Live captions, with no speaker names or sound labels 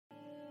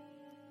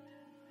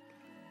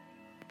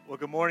Well,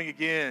 good morning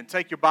again.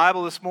 Take your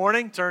Bible this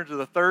morning, turn to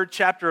the third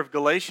chapter of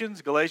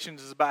Galatians.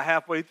 Galatians is about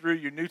halfway through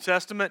your New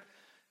Testament,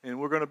 and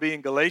we're going to be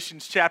in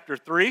Galatians chapter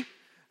 3.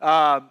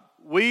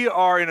 We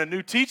are in a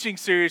new teaching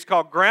series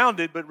called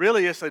Grounded, but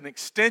really it's an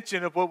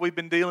extension of what we've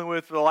been dealing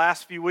with for the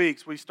last few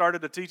weeks. We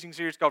started a teaching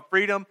series called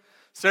Freedom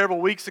several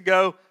weeks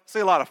ago. I see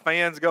a lot of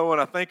fans going.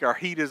 I think our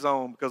heat is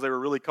on because they were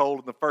really cold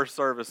in the first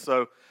service,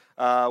 so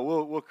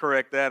we'll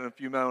correct that in a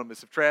few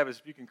moments. Travis,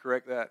 if you can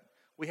correct that.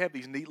 We have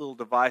these neat little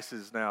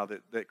devices now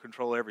that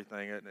control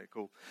everything. Isn't it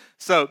cool?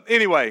 So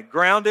anyway,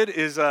 Grounded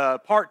is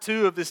part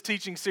 2 of this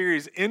teaching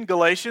series in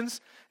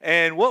Galatians.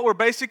 And what we're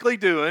basically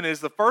doing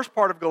is the first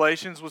part of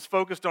Galatians was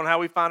focused on how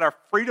we find our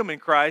freedom in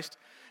Christ.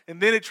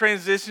 And then it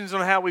transitions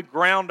on how we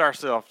ground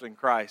ourselves in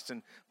Christ.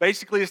 And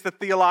basically it's the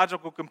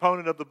theological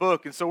component of the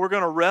book. And so we're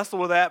going to wrestle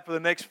with that for the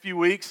next few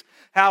weeks,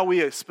 how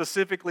we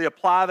specifically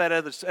apply that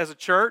as a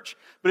church.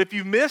 But if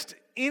you missed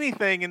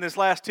anything in this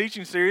last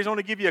teaching series, I want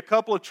to give you a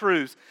couple of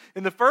truths.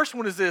 And the first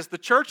one is this: the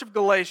church of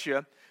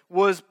Galatia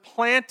was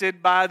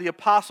planted by the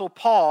Apostle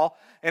Paul,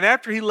 and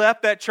after he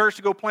left that church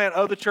to go plant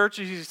other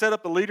churches, he set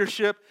up the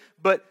leadership,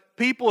 but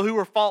people who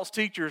were false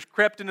teachers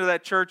crept into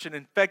that church and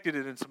infected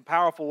it in some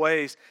powerful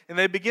ways, and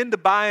they began to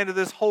buy into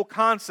this whole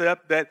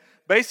concept that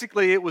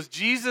basically it was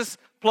Jesus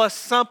plus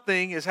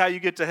something is how you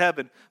get to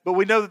heaven. But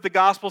we know that the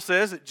gospel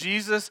says that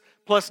Jesus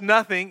plus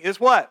nothing is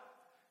what?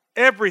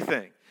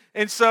 Everything.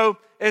 And so,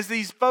 as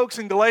these folks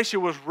in Galatia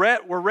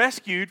were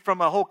rescued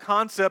from a whole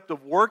concept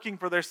of working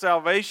for their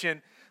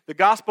salvation, the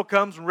gospel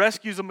comes and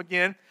rescues them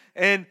again.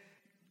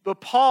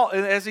 But Paul,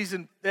 as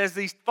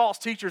these false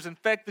teachers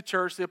infect the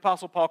church, the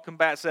Apostle Paul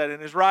combats that in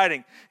his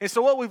writing. And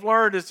so what we've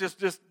learned is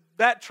just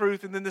that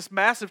truth, and then this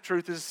massive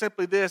truth is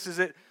simply this, is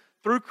that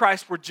through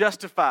Christ we're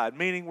justified,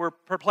 meaning we're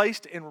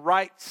placed in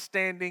right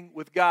standing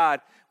with God.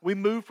 We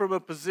move from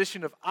a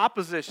position of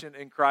opposition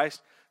in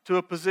Christ to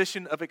a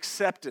position of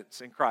acceptance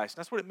in Christ.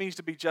 That's what it means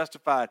to be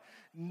justified.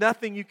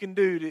 Nothing you can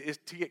do is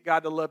to get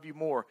God to love you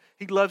more.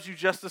 He loves you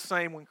just the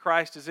same when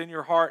Christ is in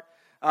your heart,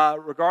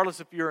 regardless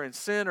if you're in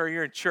sin or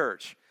you're in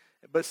church.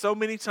 But so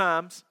many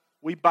times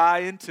we buy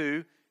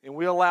into and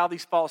we allow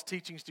these false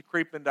teachings to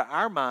creep into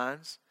our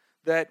minds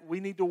that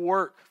we need to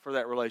work for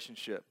that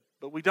relationship,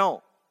 but we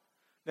don't.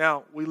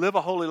 Now, we live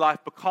a holy life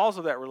because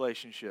of that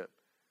relationship,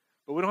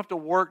 but we don't have to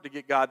work to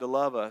get God to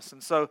love us.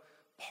 And so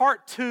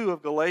part 2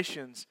 of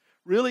Galatians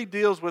really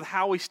deals with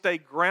how we stay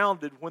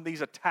grounded when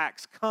these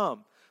attacks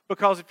come.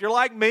 Because if you're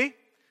like me,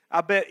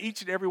 I bet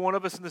each and every one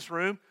of us in this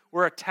room,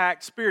 we're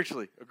attacked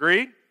spiritually.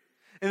 Agreed?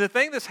 And the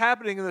thing that's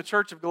happening in the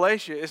church of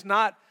Galatia is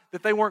not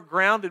that they weren't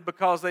grounded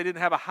because they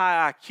didn't have a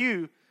high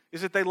IQ,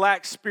 is that they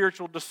lacked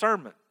spiritual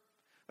discernment.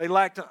 They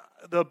lacked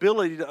the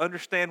ability to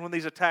understand when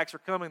these attacks are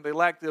coming. They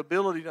lacked the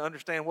ability to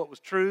understand what was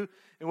true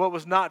and what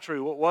was not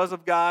true, what was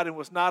of God and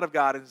was not of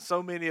God. And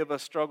so many of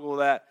us struggle with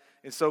that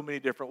in so many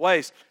different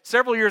ways.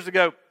 Several years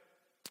ago,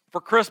 for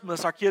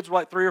Christmas, our kids were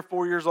like 3 or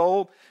 4 years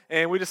old,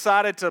 and we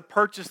decided to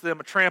purchase them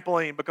a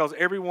trampoline because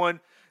everyone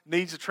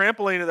needs a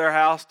trampoline at their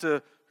house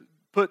to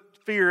put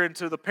fear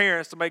into the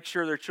parents to make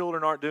sure their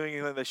children aren't doing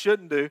anything they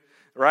shouldn't do,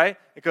 right?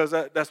 Because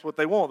that's what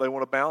they want. They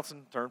want to bounce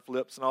and turn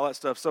flips and all that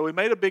stuff. So we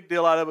made a big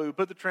deal out of it. We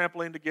put the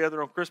trampoline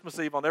together on Christmas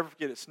Eve. I'll never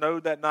forget, it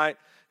snowed that night,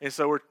 and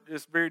so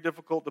it's very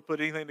difficult to put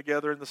anything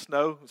together in the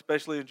snow,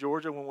 especially in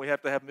Georgia when we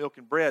have to have milk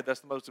and bread. That's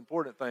the most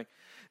important thing.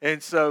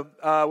 And so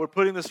we're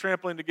putting this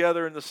trampoline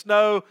together in the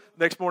snow.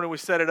 Next morning we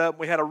set it up.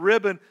 We had a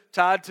ribbon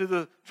tied to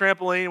the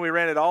trampoline. We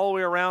ran it all the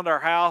way around our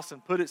house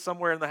and put it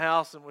somewhere in the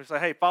house. And we say,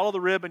 hey, follow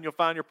the ribbon, you'll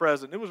find your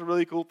present. It was a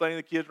really cool thing.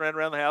 The kids ran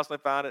around the house and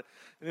they found it.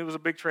 And it was a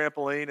big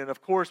trampoline. And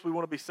of course we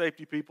want to be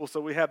safety people,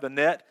 so we have the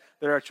net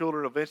that our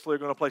children eventually are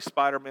going to play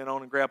Spider-Man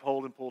on and grab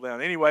hold and pull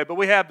down. Anyway, but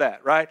we have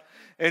that, right?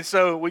 And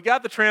so we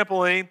got the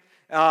trampoline.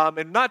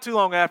 And not too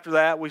long after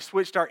that, we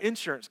switched our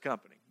insurance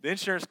company. The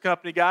insurance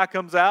company guy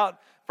comes out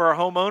for our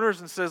homeowners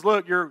and says,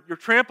 look, your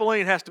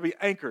trampoline has to be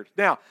anchored.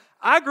 Now,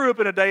 I grew up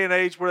in a day and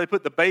age where they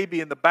put the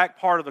baby in the back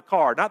part of the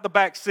car, not the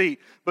back seat,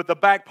 but the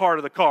back part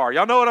of the car.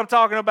 Y'all know what I'm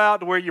talking about?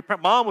 To where your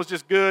mom was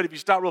just good. If you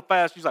stop real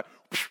fast, she's like,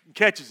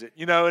 catches it,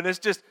 and it's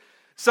just,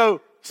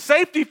 so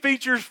safety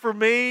features for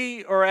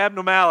me are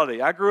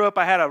abnormality. I grew up,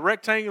 I had a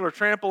rectangular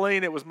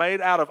trampoline. It was made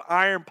out of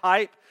iron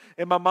pipe,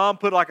 and my mom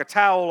put like a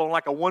towel on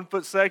like a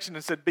 1-foot section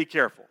and said, be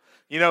careful.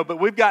 But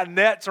we've got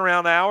nets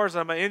around ours,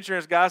 and my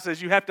insurance guy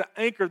says, you have to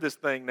anchor this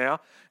thing now.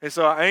 And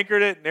so I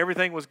anchored it, and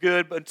everything was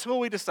good, but until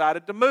we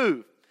decided to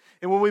move.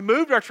 And when we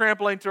moved our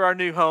trampoline to our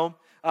new home,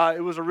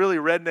 it was a really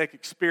redneck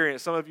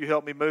experience. Some of you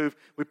helped me move.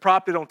 We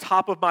propped it on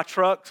top of my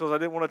truck so I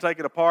didn't want to take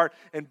it apart,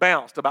 and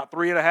bounced about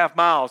 3.5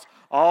 miles.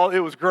 It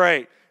was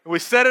great. And we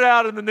set it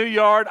out in the new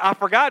yard. I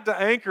forgot to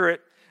anchor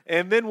it,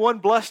 and then one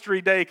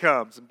blustery day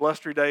comes. And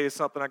blustery day is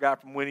something I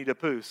got from Winnie the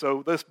Pooh.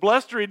 So this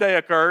blustery day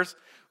occurs,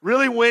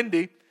 really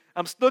windy.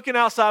 I'm looking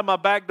outside my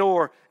back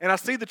door, and I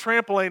see the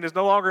trampoline is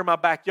no longer in my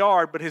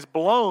backyard, but has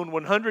blown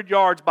 100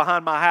 yards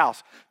behind my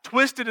house.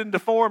 Twisted and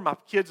deformed. My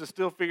kids have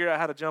still figured out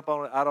how to jump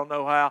on it. I don't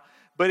know how.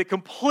 But it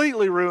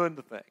completely ruined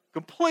the thing.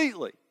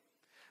 Completely.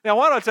 Now,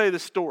 why do I tell you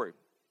this story?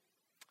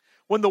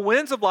 When the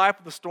winds of life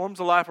and the storms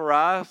of life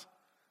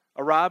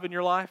arrive in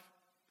your life,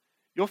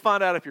 you'll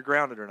find out if you're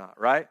grounded or not,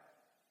 right?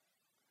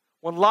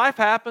 When life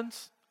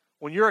happens,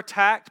 when you're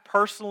attacked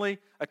personally,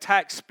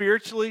 attacked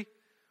spiritually,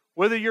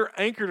 whether you're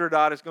anchored or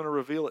not is going to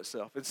reveal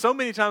itself. And so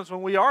many times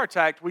when we are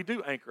attacked, we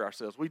do anchor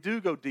ourselves. We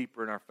do go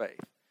deeper in our faith.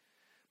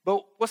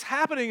 But what's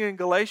happening in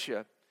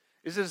Galatia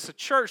is that it's a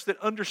church that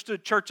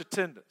understood church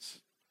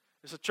attendance.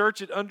 It's a church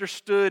that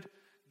understood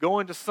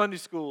going to Sunday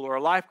school or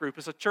a life group.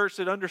 It's a church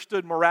that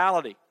understood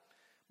morality.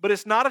 But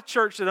it's not a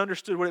church that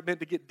understood what it meant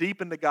to get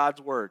deep into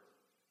God's Word.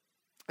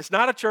 It's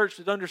not a church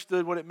that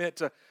understood what it meant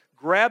to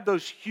grab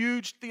those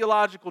huge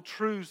theological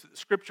truths that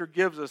Scripture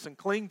gives us and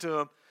cling to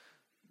them.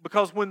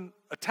 Because when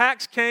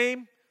attacks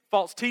came,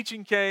 false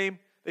teaching came,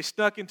 they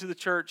snuck into the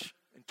church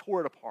and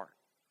tore it apart.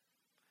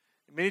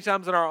 And many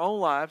times in our own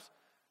lives,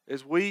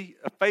 as we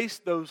face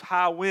those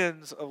high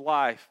winds of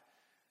life,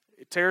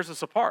 it tears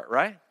us apart,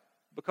 right?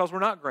 Because we're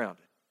not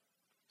grounded.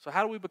 So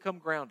how do we become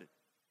grounded?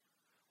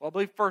 Well, I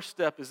believe first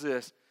step is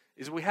this,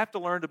 is we have to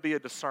learn to be a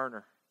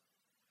discerner.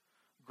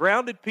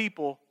 Grounded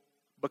people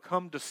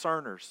become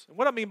discerners. And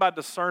what I mean by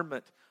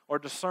discernment or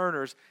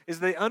discerners is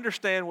they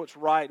understand what's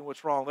right and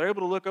what's wrong. They're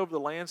able to look over the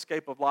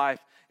landscape of life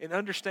and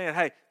understand,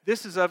 hey,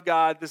 this is of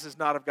God, this is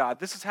not of God.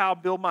 This is how I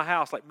build my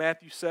house, like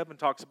Matthew 7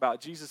 talks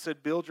about. Jesus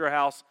said, build your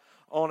house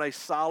on a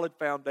solid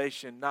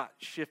foundation, not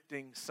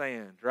shifting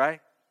sand, right?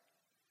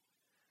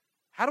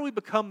 How do we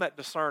become that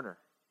discerner?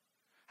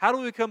 How do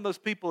we become those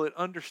people that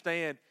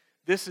understand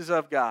this is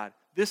of God,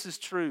 this is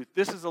truth,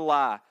 this is a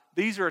lie,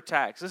 these are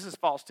attacks, this is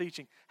false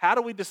teaching? How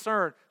do we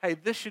discern, hey,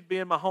 this should be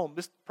in my home,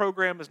 this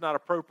program is not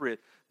appropriate,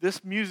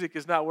 this music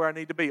is not where I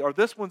need to be, or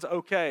this one's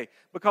okay?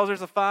 Because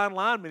there's a fine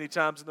line many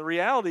times, and the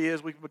reality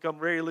is we can become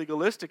very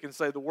legalistic and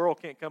say the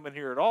world can't come in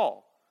here at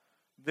all.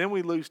 Then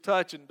we lose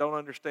touch and don't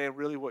understand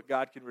really what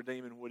God can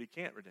redeem and what He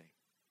can't redeem.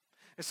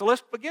 And so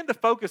let's begin to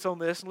focus on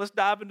this, and let's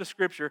dive into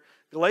Scripture,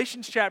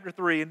 Galatians chapter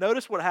 3, and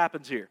notice what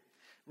happens here.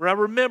 Now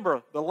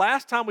remember, the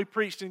last time we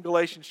preached in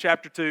Galatians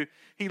chapter 2,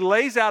 he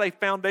lays out a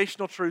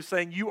foundational truth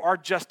saying you are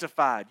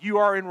justified. You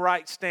are in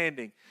right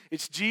standing.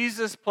 It's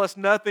Jesus plus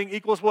nothing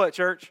equals what,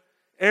 church?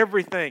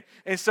 Everything.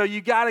 And so you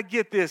got to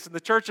get this. And the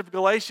church of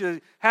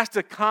Galatia has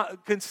to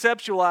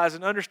conceptualize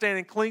and understand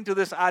and cling to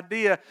this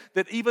idea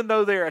that even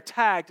though they're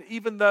attacked,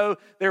 even though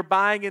they're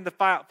buying into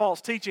false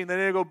teaching, they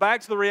need to go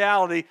back to the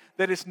reality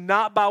that it's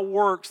not by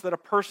works that a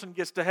person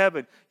gets to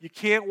heaven. You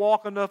can't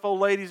walk enough old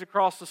ladies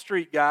across the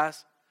street,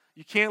 guys.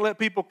 You can't let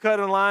people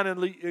cut in line in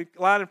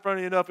front of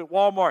you enough at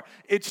Walmart.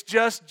 It's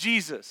just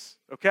Jesus,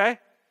 okay?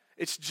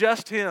 It's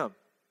just Him.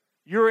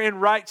 You're in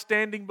right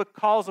standing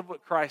because of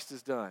what Christ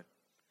has done.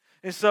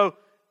 And so,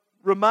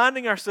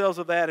 reminding ourselves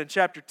of that in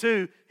chapter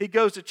 2, he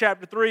goes to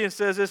chapter 3 and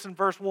says this in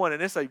verse 1,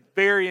 and it's a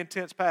very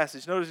intense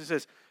passage. Notice he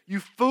says,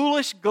 you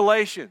foolish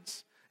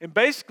Galatians. And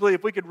basically,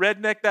 if we could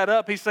redneck that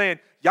up, he's saying,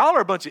 y'all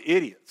are a bunch of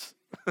idiots.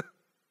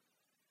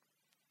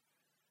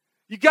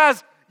 You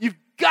guys, you've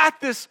got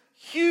this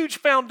huge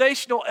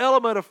foundational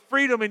element of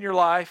freedom in your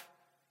life.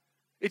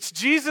 It's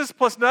Jesus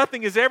plus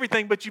nothing is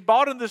everything, but you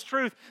bought in this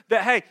truth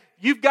that, hey,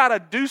 you've got to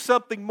do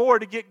something more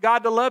to get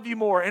God to love you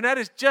more. And that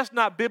is just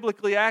not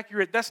biblically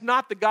accurate. That's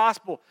not the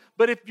gospel.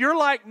 But if you're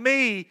like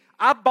me,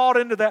 I bought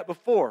into that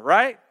before,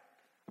 right?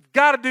 I've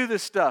got to do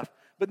this stuff.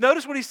 But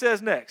notice what he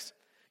says next.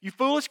 You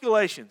foolish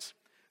Galatians,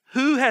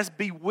 who has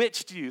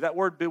bewitched you? That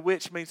word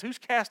bewitched means who's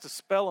cast a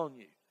spell on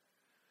you?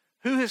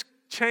 Who has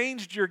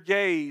changed your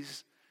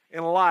gaze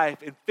in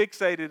life and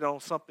fixated on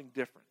something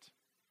different?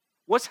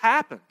 What's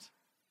happened?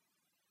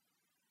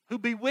 Who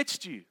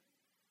bewitched you?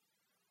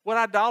 What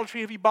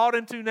idolatry have you bought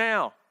into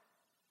now?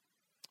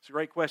 It's a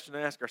great question to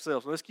ask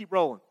ourselves. So let's keep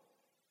rolling.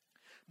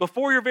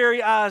 Before your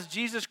very eyes,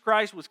 Jesus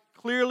Christ was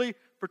clearly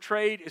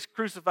portrayed as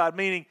crucified,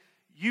 meaning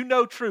you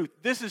know truth.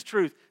 This is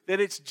truth, that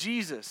it's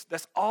Jesus.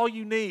 That's all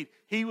you need.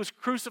 He was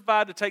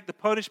crucified to take the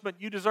punishment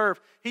you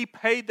deserve. He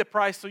paid the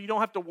price so you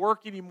don't have to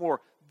work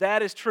anymore.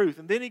 That is truth.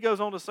 And then he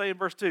goes on to say in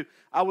verse 2,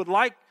 I would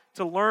like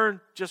to learn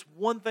just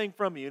one thing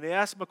from you. And he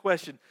asks him a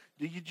question.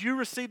 Did you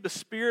receive the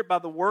Spirit by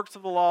the works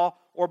of the law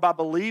or by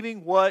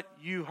believing what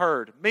you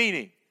heard?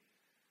 Meaning,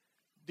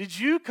 did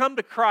you come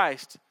to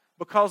Christ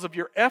because of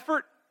your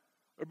effort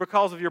or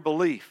because of your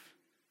belief?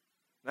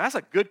 Now, that's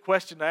a good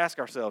question to ask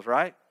ourselves,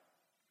 right?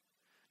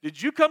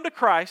 Did you come to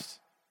Christ?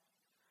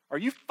 Are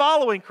you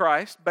following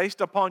Christ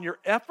based upon your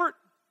effort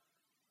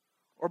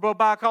or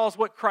by cause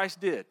what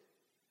Christ did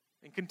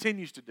and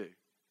continues to do?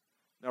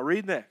 Now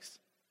read next.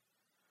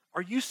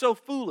 Are you so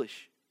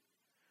foolish?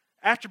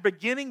 After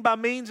beginning by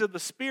means of the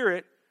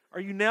Spirit, are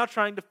you now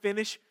trying to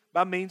finish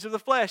by means of the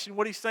flesh? And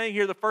what he's saying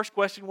here, the first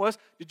question was,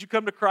 did you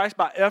come to Christ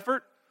by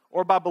effort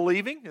or by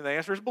believing? And the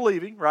answer is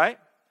believing, right?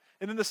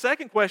 And then the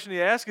second question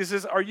he asks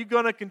is are you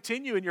going to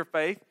continue in your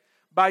faith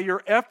by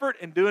your effort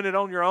and doing it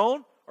on your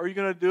own, or are you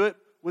going to do it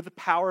with the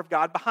power of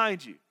God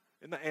behind you?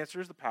 And the answer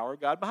is the power of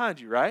God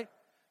behind you, right?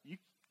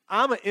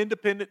 I'm an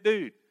independent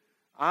dude.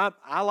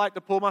 I like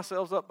to pull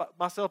myself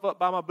up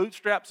by my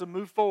bootstraps and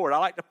move forward. I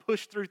like to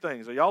push through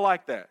things. Are y'all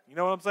like that? You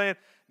know what I'm saying?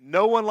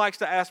 No one likes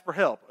to ask for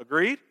help.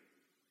 Agreed?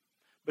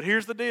 But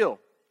here's the deal.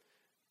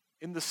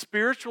 In the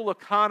spiritual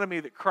economy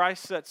that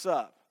Christ sets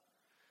up,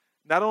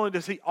 not only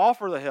does he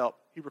offer the help,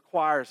 he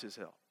requires his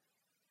help.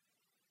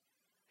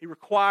 He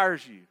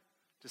requires you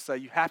to say,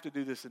 you have to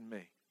do this in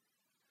me.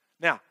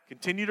 Now,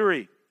 continue to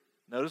read.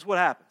 Notice what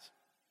happens.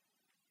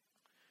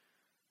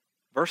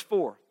 Verse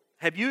 4.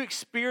 Have you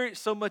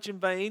experienced so much in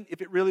vain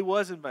if it really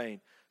was in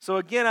vain? So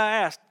again I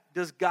ask,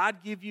 does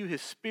God give you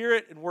his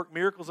Spirit and work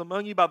miracles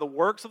among you by the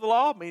works of the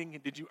law? Meaning,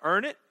 did you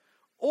earn it?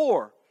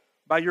 Or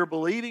by your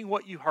believing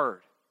what you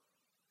heard?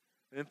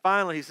 And then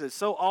finally he says,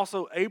 so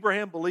also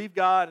Abraham believed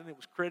God and it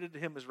was credited to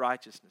him as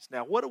righteousness.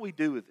 Now what do we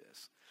do with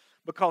this?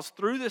 Because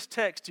through this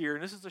text here,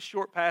 and this is a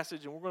short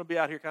passage and we're going to be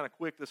out here kind of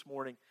quick this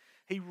morning,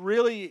 he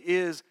really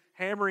is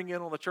hammering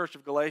in on the church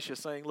of Galatia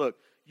saying, look,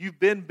 you've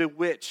been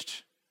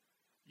bewitched.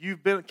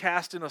 You've been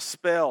cast in a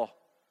spell.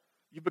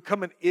 You've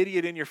become an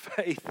idiot in your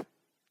faith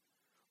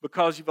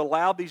because you've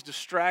allowed these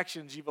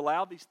distractions, you've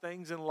allowed these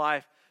things in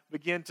life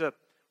begin to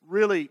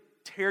really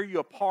tear you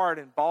apart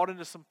and bought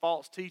into some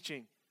false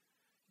teaching.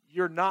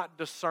 You're not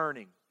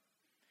discerning.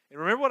 And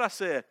remember what I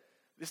said,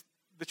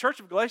 the church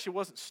of Galatia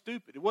wasn't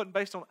stupid. It wasn't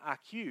based on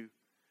IQ.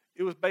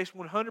 It was based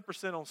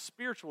 100% on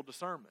spiritual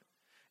discernment.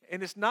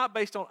 And it's not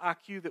based on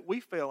IQ that we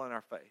fail in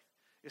our faith.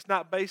 It's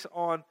not based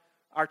on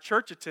our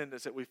church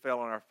attendance that we fail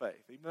in our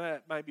faith. Even though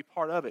that may be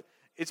part of it.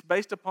 It's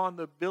based upon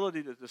the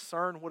ability to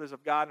discern what is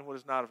of God and what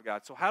is not of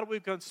God. So how do we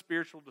become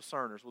spiritual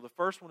discerners? Well, the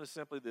first one is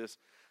simply this.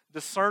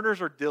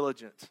 Discerners are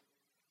diligent.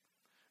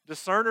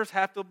 Discerners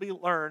have to be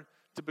learned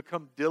to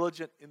become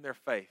diligent in their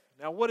faith.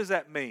 Now, what does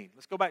that mean?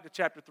 Let's go back to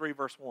chapter 3,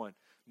 verse 1.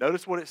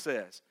 Notice what it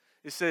says.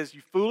 It says,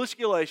 you foolish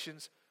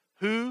Galatians,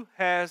 who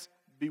has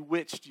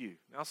bewitched you?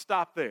 Now,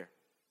 stop there.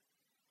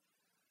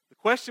 The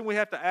question we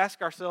have to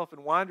ask ourselves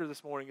and wonder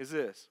this morning is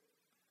this.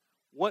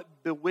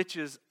 What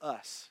bewitches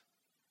us?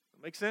 Does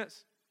that make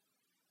sense?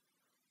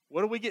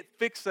 What do we get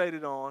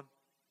fixated on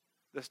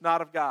that's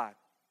not of God?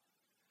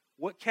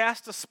 What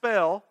casts a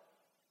spell,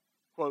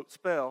 quote,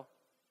 spell,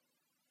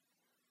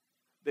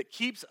 that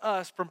keeps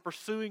us from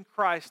pursuing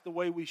Christ the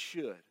way we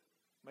should?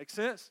 Make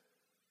sense?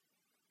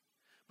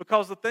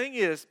 Because the thing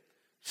is,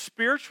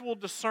 spiritual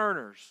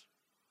discerners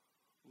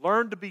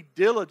learn to be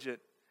diligent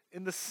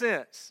in the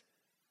sense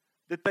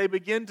that they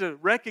begin to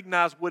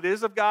recognize what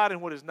is of God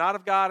and what is not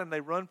of God, and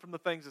they run from the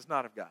things that's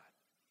not of God.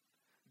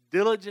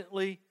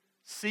 Diligently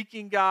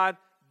seeking God,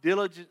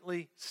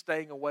 diligently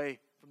staying away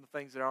from the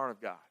things that aren't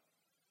of God.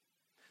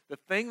 The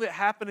thing that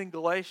happened in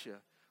Galatia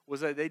was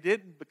that they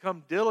didn't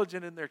become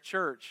diligent in their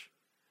church,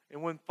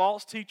 and when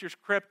false teachers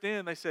crept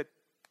in, they said,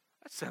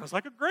 that sounds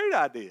like a great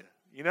idea,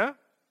 you know?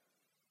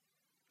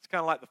 It's kind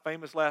of like the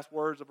famous last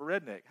words of a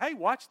redneck. Hey,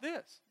 watch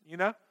this, you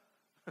know?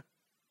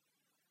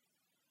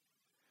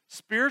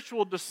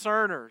 Spiritual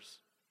discerners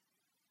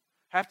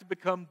have to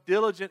become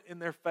diligent in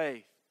their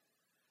faith,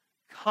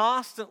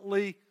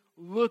 constantly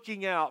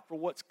looking out for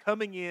what's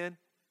coming in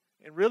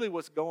and really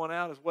what's going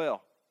out as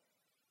well.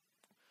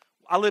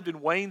 I lived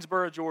in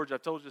Waynesboro, Georgia. I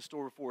told you this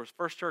story before. It's the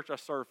first church I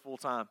served full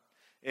time.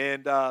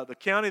 And the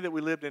county that we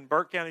lived in,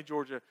 Burke County,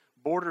 Georgia,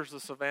 borders the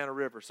Savannah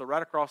River. So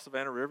right across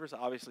Savannah River is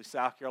obviously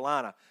South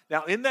Carolina.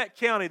 Now in that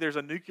county, there's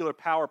a nuclear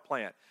power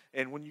plant.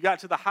 And when you got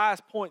to the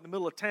highest point in the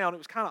middle of town, it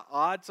was kind of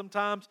odd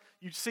sometimes.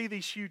 You'd see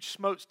these huge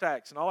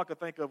smokestacks, and all I could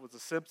think of was The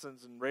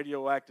Simpsons and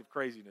radioactive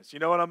craziness. You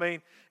know what I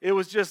mean? It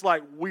was just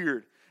like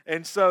weird.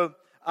 And so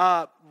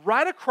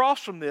right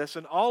across from this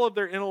and all of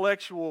their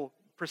intellectual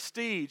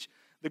prestige,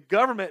 the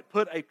government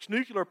put a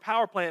nuclear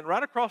power plant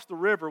right across the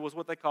river was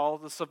what they call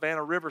the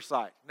Savannah River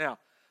site. Now,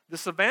 the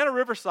Savannah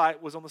River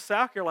site was on the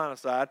South Carolina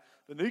side.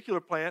 The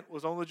nuclear plant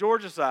was on the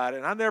Georgia side,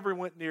 and I never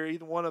went near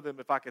either one of them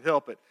if I could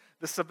help it.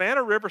 The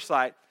Savannah River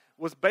site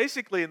was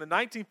basically in the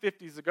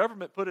 1950s, the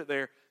government put it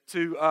there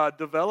to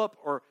develop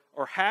or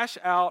hash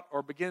out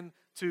or begin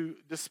to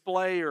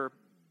display or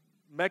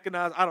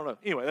mechanize, I don't know.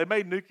 Anyway, they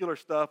made nuclear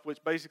stuff,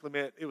 which basically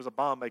meant it was a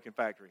bomb-making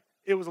factory.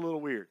 It was a little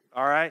weird,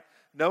 all right?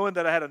 Knowing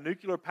that I had a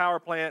nuclear power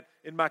plant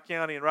in my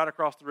county and right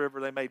across the river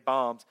they made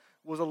bombs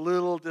was a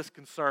little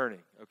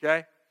disconcerting,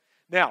 okay?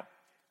 Now,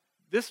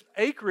 this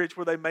acreage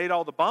where they made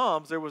all the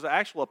bombs, there was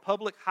actually a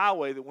public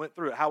highway that went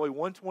through it, Highway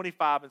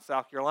 125 in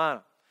South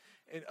Carolina.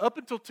 And up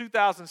until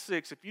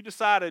 2006, if you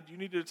decided you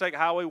needed to take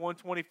Highway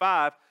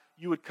 125,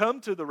 you would come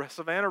to the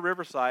Savannah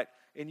River site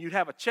and you'd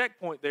have a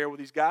checkpoint there with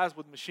these guys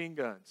with machine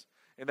guns.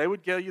 And they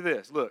would tell you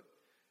this, look,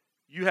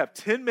 you have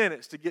 10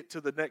 minutes to get to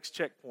the next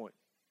checkpoint.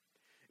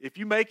 If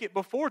you make it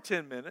before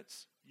 10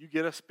 minutes, you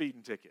get a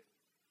speeding ticket.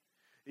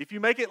 If you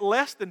make it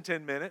less than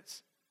 10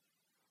 minutes,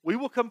 we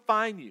will come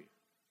find you.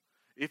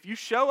 If you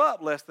show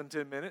up less than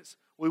 10 minutes,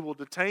 we will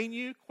detain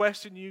you,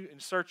 question you,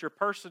 and search your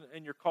person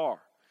and your car.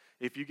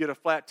 If you get a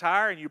flat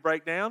tire and you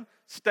break down,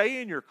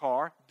 stay in your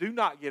car. Do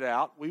not get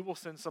out. We will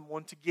send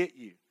someone to get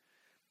you.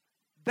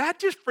 That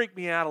just freaked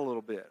me out a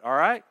little bit, all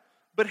right?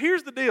 But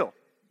here's the deal.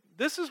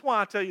 This is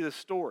why I tell you this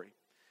story.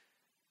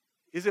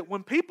 Is that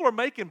when people are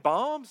making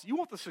bombs, you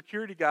want the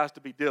security guys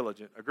to be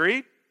diligent.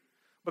 Agreed?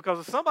 Because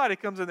if somebody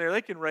comes in there,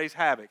 they can raise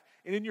havoc.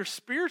 And in your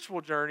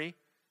spiritual journey,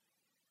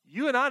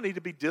 you and I need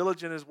to be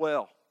diligent as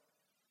well.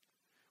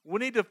 We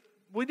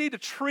need to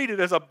treat it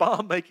as a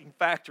bomb-making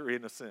factory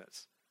in a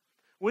sense.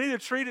 We need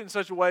to treat it in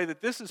such a way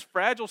that this is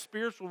fragile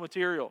spiritual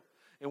material,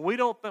 and we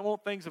don't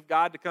want things of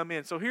God to come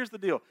in. So here's the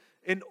deal.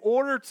 In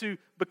order to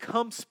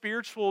become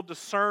spiritual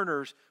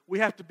discerners, we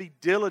have to be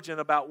diligent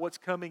about what's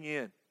coming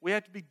in. We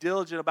have to be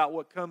diligent about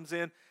what comes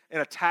in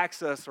and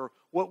attacks us, or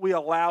what we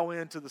allow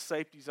into the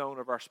safety zone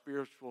of our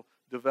spiritual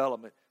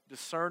development.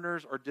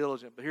 Discerners are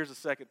diligent. But here's the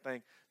second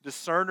thing.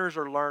 Discerners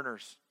are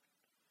learners.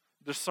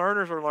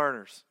 Discerners are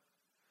learners.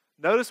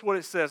 Notice what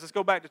it says. Let's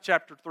go back to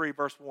chapter 3,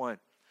 verse 1.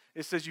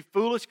 It says, "You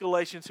foolish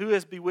Galatians, who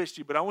has bewitched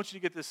you?" But I want you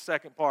to get this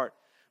second part.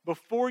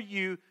 Before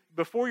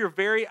your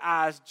very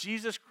eyes,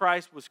 Jesus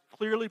Christ was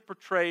clearly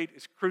portrayed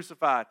as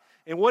crucified.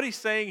 And what he's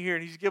saying here,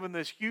 and he's given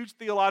this huge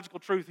theological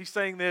truth, he's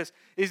saying this,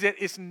 is that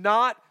it's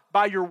not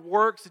by your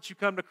works that you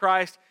come to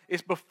Christ.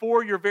 It's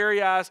before your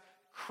very eyes.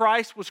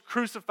 Christ was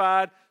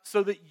crucified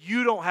so that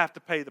you don't have to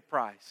pay the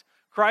price.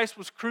 Christ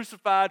was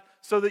crucified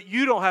so that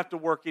you don't have to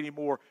work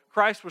anymore.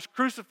 Christ was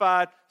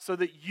crucified so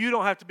that you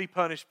don't have to be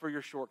punished for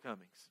your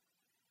shortcomings.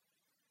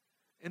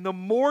 And the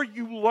more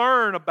you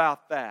learn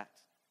about that,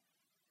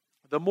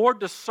 the more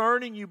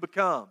discerning you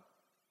become.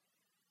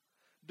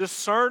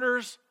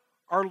 Discerners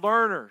are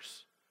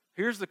learners.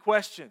 Here's the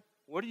question.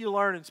 What are you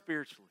learning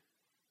spiritually?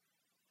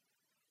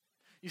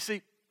 You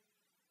see,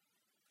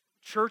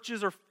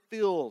 churches are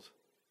filled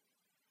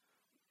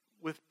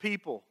with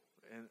people,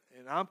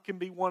 and I can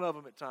be one of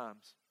them at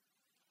times,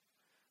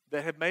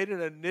 that have made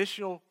an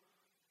initial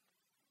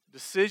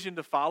decision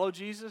to follow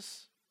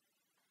Jesus,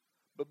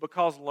 but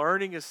because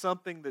learning is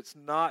something that's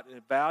not a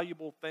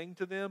valuable thing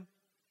to them,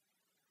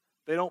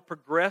 they don't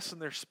progress in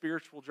their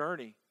spiritual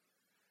journey.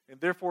 And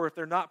therefore, if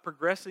they're not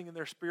progressing in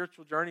their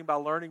spiritual journey by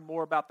learning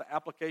more about the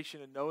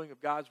application and knowing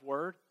of God's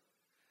Word,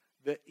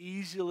 the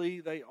easily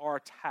they are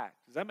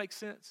attacked. Does that make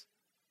sense?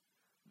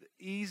 The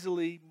easier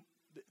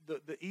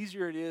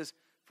it is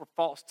for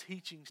false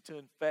teachings to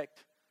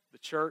infect the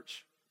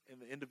church and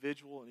the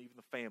individual and even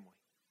the family.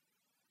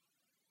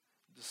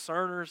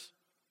 Discerners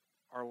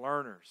are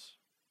learners.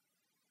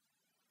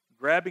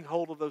 Grabbing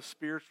hold of those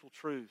spiritual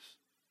truths.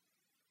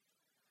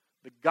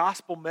 The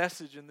gospel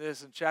message in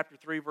this, in chapter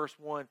 3, verse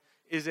 1,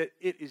 is that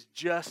it is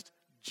just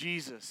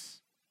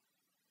Jesus.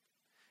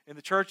 And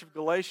the church of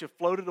Galatia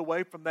floated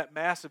away from that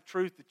massive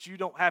truth that you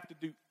don't have to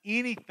do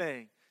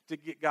anything to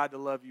get God to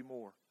love you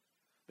more.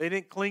 They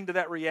didn't cling to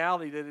that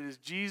reality that it is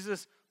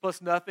Jesus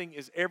plus nothing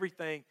is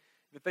everything,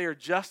 that they are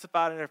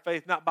justified in their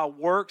faith, not by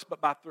works, but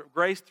by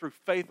grace through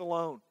faith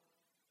alone.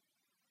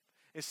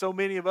 And so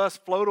many of us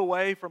float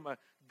away from a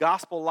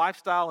gospel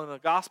lifestyle and a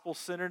gospel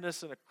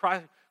centeredness and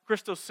a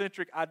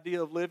Christocentric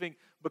idea of living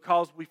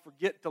because we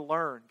forget to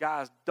learn.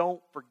 Guys,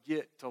 don't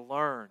forget to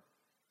learn.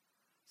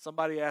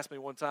 Somebody asked me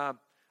one time,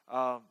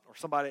 I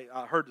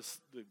heard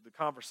the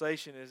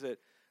conversation, is that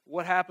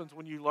what happens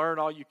when you learn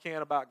all you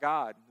can about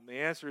God? And the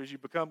answer is you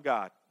become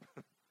God.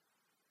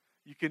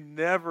 You can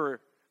never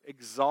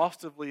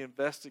exhaustively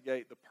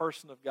investigate the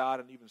person of God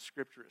and even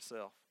Scripture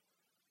itself.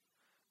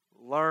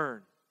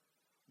 Learn.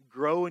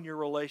 Grow in your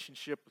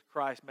relationship with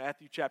Christ.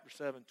 Matthew chapter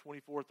 7,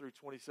 24 through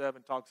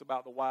 27 talks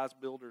about the wise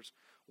builders.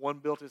 One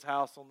built his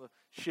house on the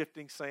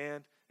shifting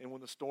sand, and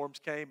when the storms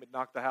came, it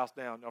knocked the house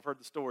down. I've heard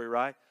the story,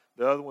 right?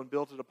 The other one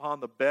built it upon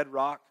the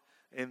bedrock,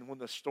 and when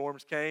the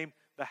storms came,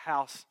 the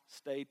house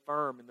stayed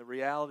firm. And the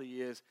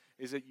reality is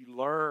that you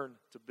learn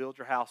to build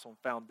your house on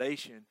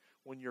foundation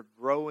when you're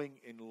growing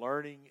and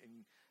learning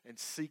and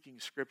seeking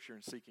Scripture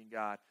and seeking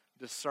God.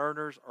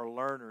 Discerners are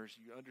learners.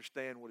 You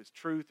understand what is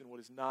truth and what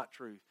is not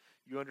truth.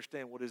 You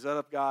understand what is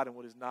of God and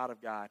what is not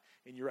of God.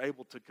 And you're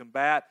able to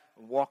combat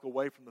and walk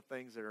away from the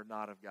things that are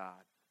not of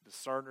God.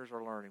 Discerners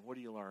are learning. What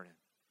are you learning?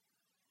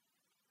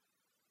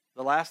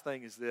 The last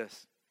thing is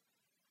this.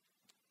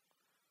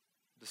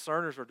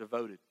 Discerners are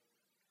devoted.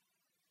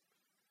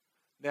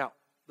 Now,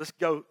 let's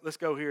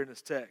go here in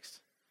this text.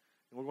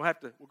 And we're going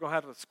to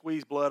have to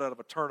squeeze blood out of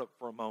a turnip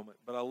for a moment,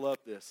 but I love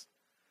this.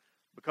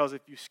 Because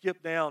if you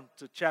skip down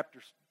to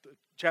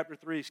chapter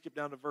 3, skip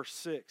down to verse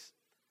 6,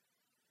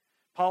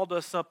 Paul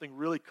does something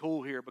really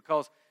cool here,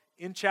 because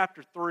in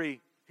chapter 3,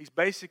 he's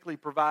basically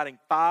providing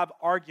 5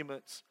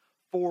 arguments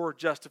for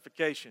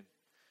justification.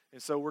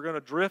 And so we're going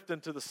to drift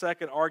into the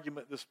second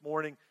argument this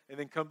morning and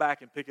then come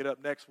back and pick it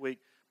up next week.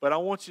 But I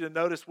want you to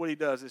notice what he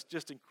does. It's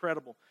just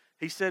incredible.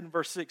 He said in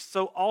verse 6,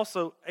 "So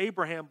also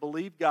Abraham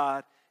believed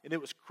God, and it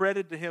was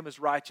credited to him as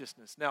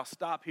righteousness." Now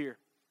stop here.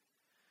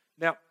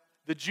 Now,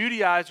 the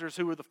Judaizers,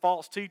 who were the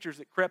false teachers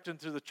that crept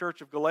into the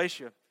church of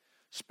Galatia,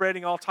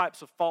 spreading all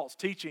types of false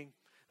teaching,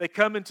 they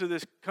come into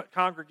this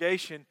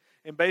congregation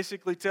and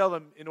basically tell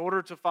them, in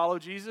order to follow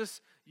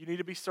Jesus, you need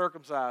to be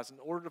circumcised. In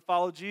order to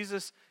follow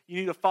Jesus, you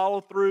need to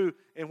follow through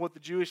in what the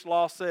Jewish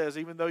law says,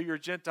 even though you're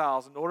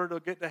Gentiles. In order to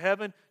get to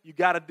heaven, you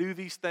got to do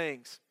these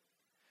things.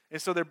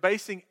 And so they're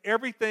basing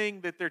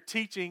everything that they're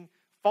teaching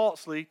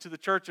falsely to the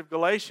church of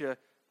Galatia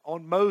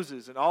on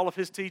Moses and all of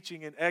his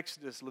teaching in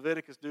Exodus,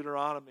 Leviticus,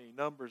 Deuteronomy,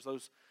 Numbers,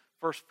 those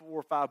first 4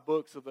 or 5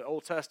 books of the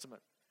Old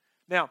Testament.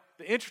 Now,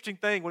 the interesting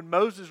thing, when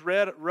Moses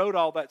wrote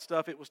all that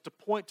stuff, it was to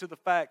point to the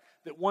fact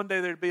that one day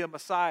there'd be a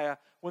Messiah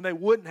when they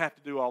wouldn't have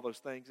to do all those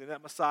things, and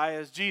that Messiah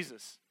is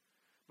Jesus.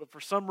 But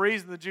for some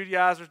reason, the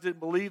Judaizers didn't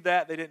believe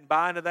that. They didn't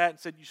buy into that and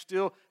said,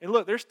 and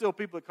look, there's still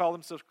people that call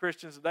themselves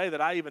Christians today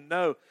that I even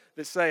know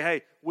that say,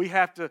 hey, we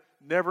have to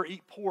never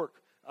eat pork.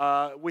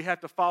 We have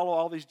to follow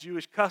all these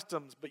Jewish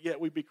customs, but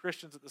yet we be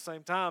Christians at the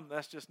same time.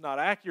 That's just not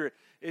accurate.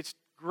 It's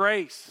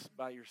grace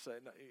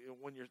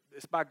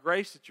it's by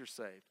grace that you're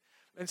saved.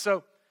 And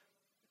so,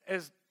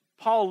 as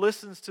Paul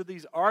listens to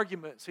these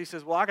arguments, he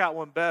says, well, I got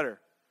one better.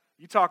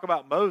 You talk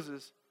about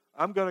Moses,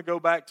 I'm going to go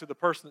back to the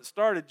person that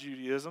started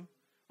Judaism.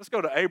 Let's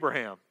go to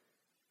Abraham,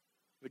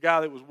 the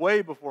guy that was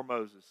way before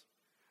Moses.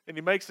 And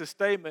he makes this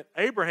statement,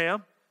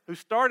 Abraham, who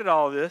started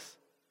all this,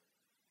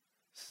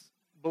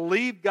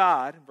 believed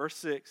God, in verse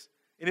 6,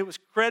 and it was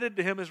credited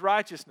to him as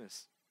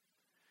righteousness.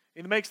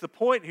 And he makes the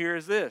point here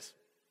is this.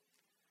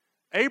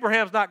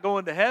 Abraham's not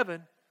going to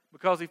heaven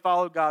because he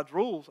followed God's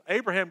rules.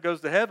 Abraham goes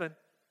to heaven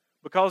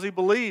because he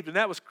believed, and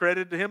that was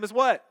credited to him as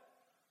what?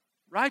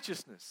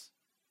 Righteousness.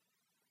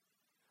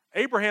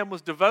 Abraham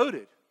was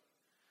devoted.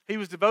 He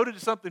was devoted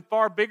to something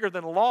far bigger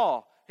than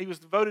law. He was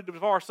devoted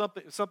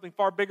to something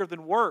far bigger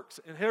than works.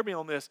 And hear me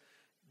on this.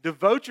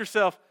 Devote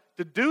yourself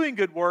to doing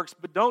good works,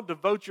 but don't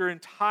devote your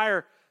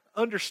entire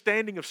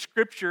understanding of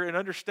Scripture and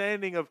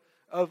understanding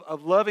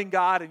of loving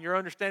God and your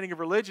understanding of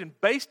religion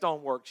based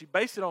on works. You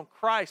base it on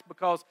Christ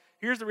because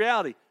here's the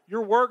reality.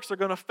 Your works are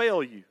going to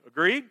fail you.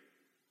 Agreed?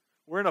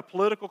 We're in a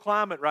political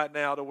climate right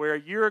now to where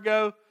a year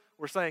ago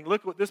we're saying,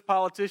 look what this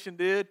politician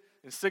did,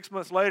 and 6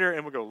 months later,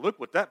 and we go, look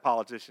what that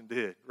politician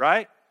did,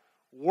 right?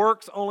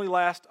 Works only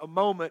last a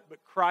moment,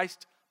 but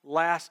Christ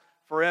lasts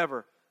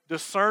forever.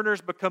 Discerners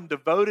become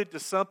devoted to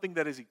something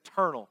that is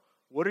eternal.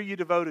 What are you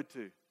devoted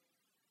to?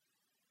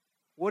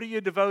 What are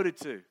you devoted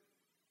to?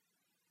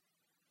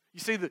 You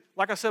see,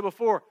 like I said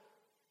before,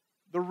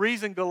 the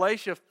reason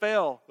Galatia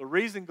fell, the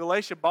reason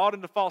Galatia bought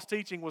into false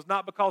teaching was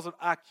not because of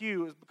IQ, it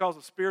was because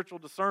of spiritual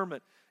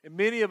discernment. And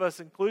many of us,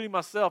 including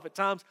myself, at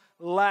times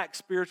lack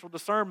spiritual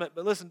discernment.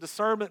 But listen,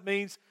 discernment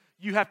means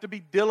you have to be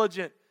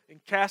diligent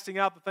in casting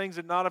out the things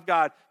that are not of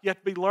God. You have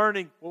to be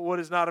learning what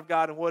is not of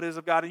God and what is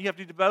of God. And you have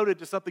to be devoted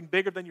to something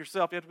bigger than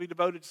yourself. You have to be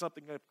devoted to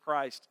something of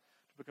Christ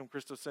to become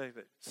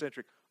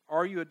Christocentric.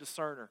 Are you a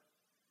discerner?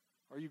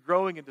 Are you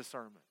growing in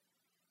discernment?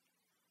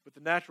 But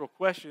the natural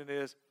question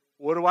is,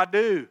 what do I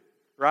do?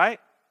 Right?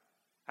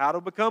 How to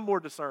become more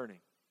discerning?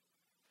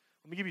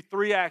 Let me give you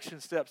 3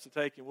 action steps to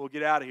take and we'll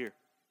get out of here.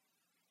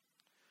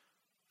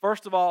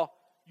 First of all,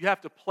 you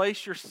have to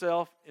place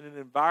yourself in an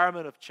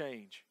environment of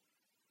change.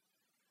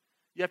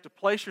 You have to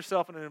place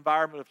yourself in an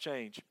environment of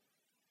change.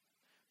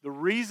 The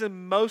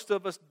reason most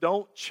of us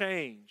don't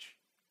change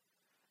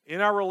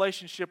in our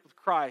relationship with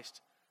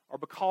Christ are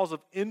because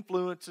of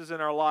influences in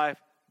our life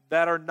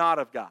that are not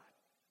of God.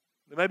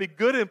 They may be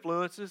good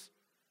influences.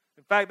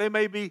 In fact, they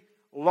may be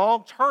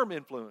long-term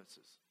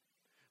influences.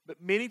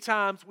 But many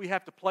times we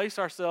have to place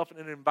ourselves in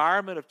an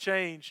environment of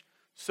change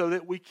so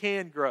that we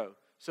can grow,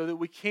 so that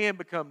we can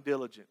become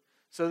diligent,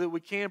 so that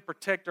we can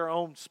protect our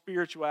own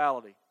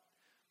spirituality.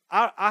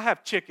 I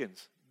have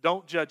chickens.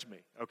 Don't judge me,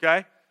 okay?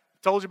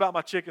 I've told you about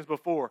my chickens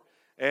before.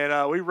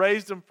 And we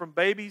raised them from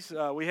babies.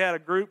 We had a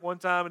group one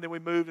time, and then we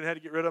moved and had to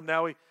get rid of them.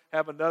 Now we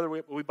have another.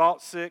 We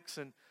bought 6,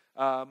 and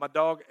my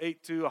dog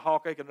ate 2, a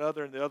hawk ate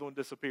another, and the other one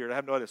disappeared. I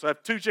have no idea. So I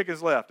have 2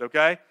 chickens left,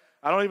 okay?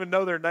 I don't even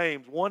know their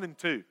names, 1 and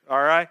 2, all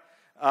right?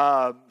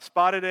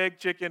 Spotted egg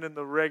chicken and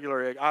the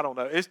regular egg. I don't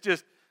know. It's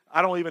just,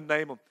 I don't even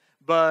name them.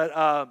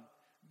 But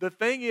the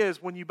thing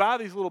is, when you buy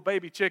these little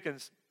baby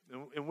chickens,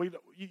 and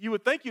you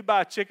would think you'd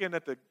buy a chicken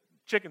at the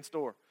chicken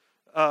store,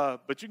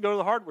 but you can go to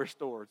the hardware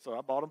store. So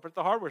I bought them at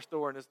the hardware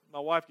store, and my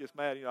wife gets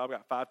mad. I've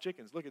got 5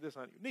 chickens. Look at this,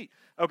 honey. Neat.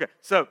 Okay,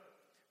 so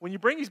when you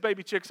bring these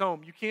baby chicks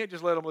home, you can't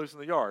just let them loose in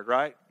the yard,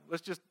 right?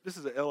 This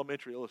is an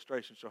elementary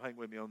illustration, so hang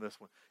with me on this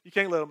one. You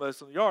can't let them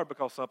loose in the yard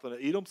because something will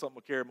eat them, something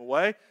will carry them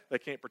away. They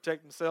can't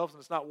protect themselves,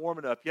 and it's not warm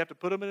enough. You have to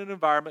put them in an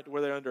environment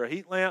where they're under a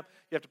heat lamp.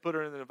 You have to put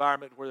them in an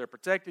environment where they're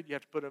protected. You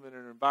have to put them in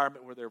an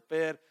environment where they're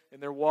fed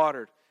and they're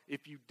watered.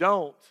 If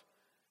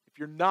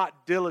you're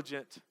not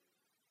diligent,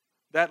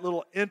 that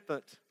little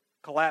infant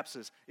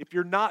collapses. If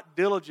you're not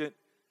diligent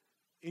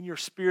in your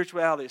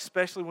spirituality,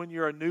 especially when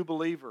you're a new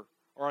believer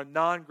or a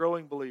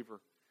non-growing believer,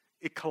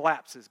 it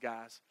collapses,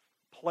 guys.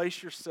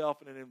 Place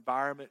yourself in an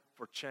environment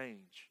for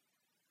change.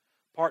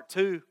 Part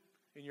 2,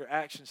 in your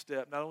action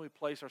step, not only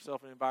place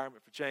ourselves in an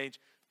environment for change,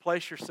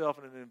 place yourself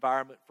in an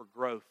environment for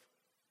growth.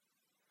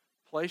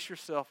 Place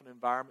yourself in an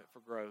environment for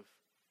growth.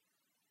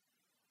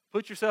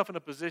 Put yourself in a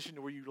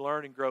position where you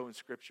learn and grow in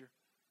Scripture.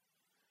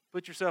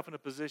 Put yourself in a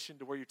position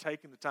to where you're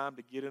taking the time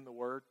to get in the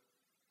Word.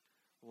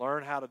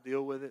 Learn how to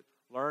deal with it.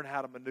 Learn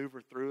how to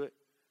maneuver through it.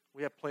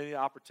 We have plenty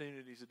of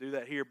opportunities to do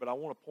that here, but I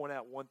want to point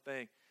out one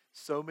thing.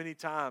 So many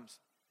times,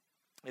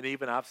 and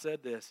even I've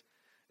said this,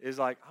 is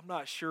like, I'm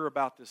not sure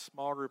about this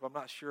small group. I'm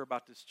not sure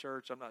about this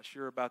church. I'm not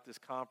sure about this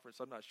conference.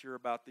 I'm not sure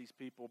about these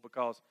people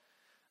because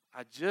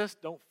I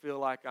just don't feel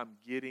like I'm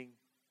getting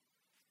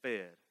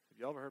fed. Have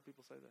you ever heard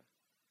people say that?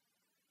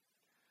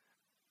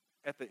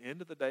 at the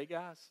end of the day,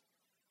 guys,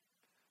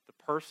 the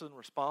person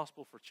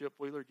responsible for Chip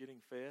Wheeler getting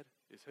fed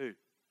is who?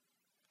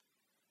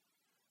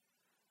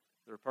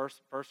 The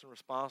person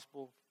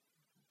responsible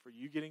for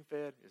you getting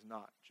fed is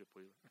not Chip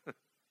Wheeler.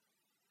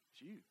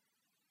 It's you.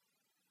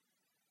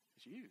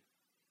 It's you.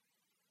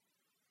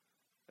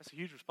 That's a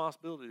huge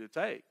responsibility to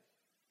take.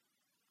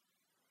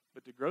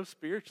 But to grow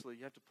spiritually,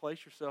 you have to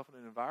place yourself in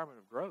an environment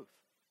of growth.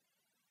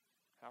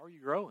 How are you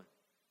growing?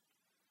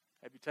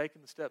 Have you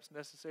taken the steps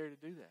necessary to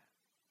do that?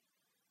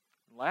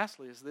 And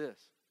lastly is this.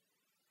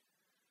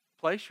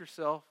 Place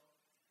yourself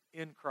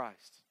in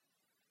Christ.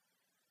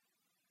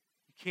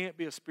 You can't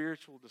be a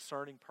spiritual,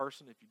 discerning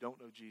person if you don't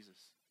know Jesus.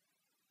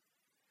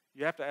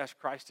 You have to ask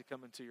Christ to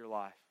come into your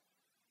life.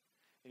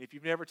 And if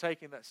you've never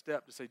taken that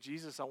step to say,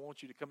 Jesus, I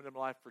want you to come into my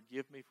life,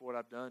 forgive me for what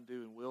I've done,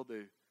 do, and will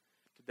do,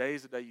 today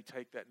is the day you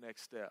take that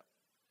next step.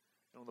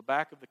 And on the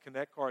back of the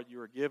Connect card you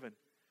were given,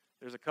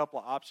 there's a couple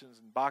of options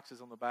and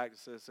boxes on the back that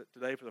says that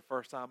today for the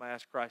first time I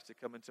asked Christ to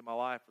come into my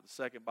life. Or the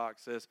second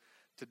box says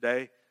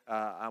today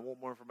I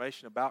want more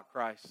information about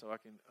Christ so I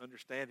can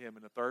understand him.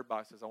 And the third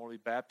box says I want to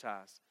be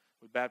baptized.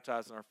 We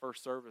baptized in our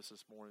first service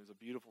this morning. It's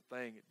a beautiful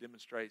thing. It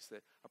demonstrates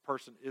that a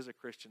person is a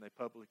Christian. They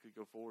publicly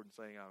go forward and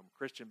saying, I'm a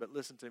Christian. But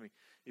listen to me.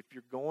 If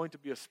you're going to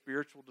be a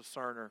spiritual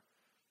discerner,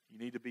 you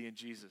need to be in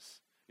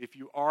Jesus. If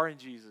you are in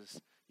Jesus,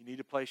 you need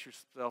to place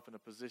yourself in a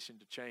position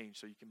to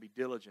change so you can be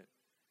diligent.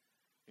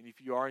 And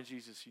if you are in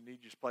Jesus, you need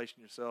to just place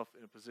yourself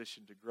in a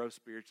position to grow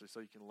spiritually so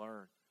you can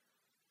learn.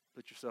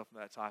 Put yourself in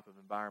that type of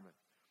environment.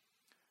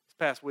 This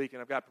past week,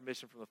 and I've got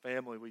permission from the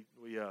family, we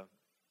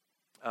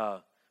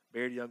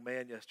buried a young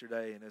man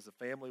yesterday, and as the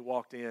family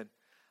walked in,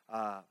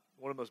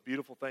 one of the most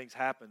beautiful things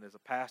happened as a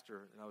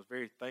pastor, and I was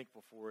very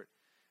thankful for it.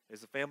 As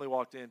the family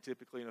walked in,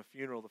 typically in a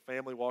funeral, the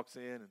family walks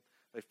in and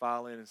they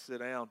file in and sit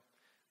down,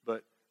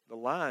 but the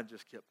line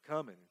just kept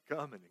coming and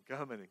coming and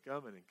coming and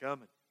coming and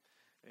coming.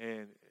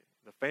 And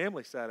the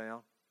family sat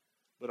down,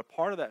 but a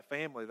part of that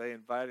family, they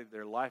invited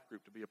their life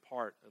group to be a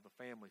part of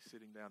the family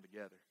sitting down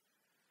together.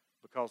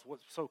 Because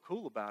what's so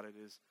cool about it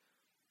is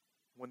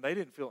when they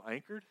didn't feel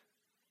anchored,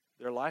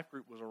 their life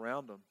group was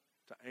around them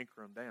to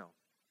anchor them down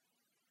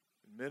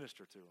and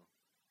minister to them.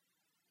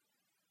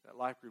 That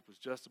life group was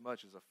just as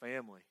much as a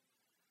family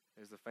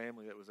as the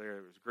family that was there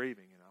that was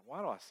grieving. And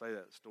why do I say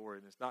that story?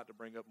 And it's not to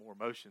bring up more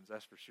emotions,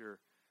 that's for sure.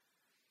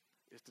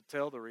 It's to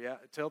tell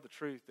the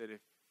truth that if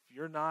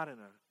you're not in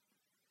a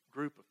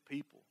group of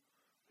people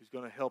who's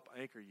going to help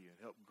anchor you and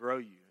help grow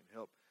you and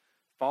help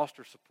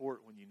foster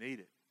support when you need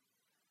it,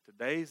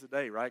 today's the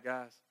day, right,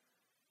 guys,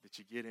 that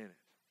you get in it.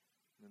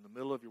 And in the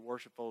middle of your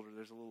worship folder,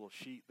 there's a little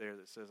sheet there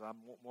that says, I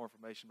want more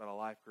information about a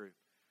life group.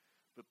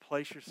 But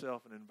place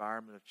yourself in an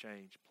environment of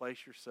change.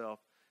 Place yourself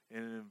in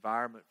an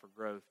environment for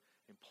growth.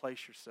 And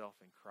place yourself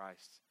in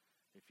Christ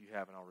if you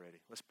haven't already.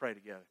 Let's pray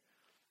together.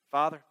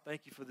 Father,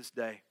 thank you for this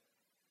day.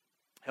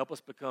 Help us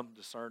become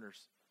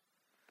discerners.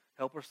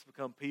 Help us to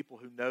become people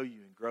who know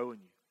you and grow in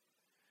you.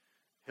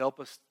 Help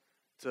us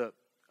to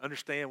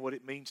understand what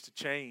it means to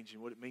change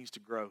and what it means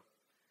to grow.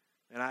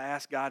 And I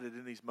ask, God, that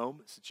in these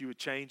moments that you would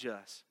change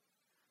us.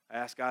 I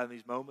ask, God, in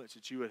these moments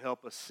that you would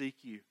help us seek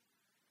you.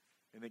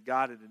 And that,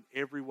 God, that in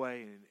every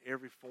way and in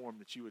every form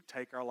that you would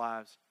take our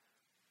lives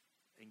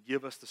and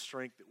give us the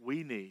strength that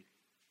we need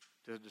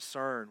to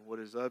discern what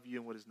is of you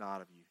and what is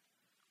not of you.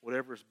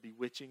 Whatever is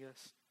bewitching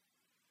us,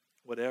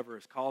 whatever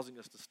is causing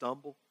us to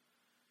stumble,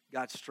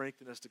 God,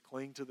 strengthen us to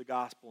cling to the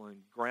gospel and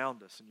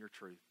ground us in your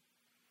truth.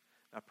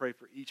 I pray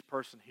for each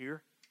person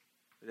here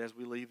that as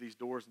we leave these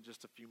doors in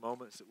just a few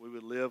moments, that we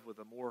would live with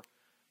a more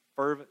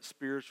fervent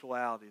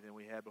spirituality than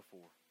we had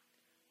before.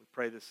 We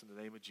pray this in the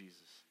name of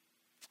Jesus.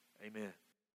 Amen.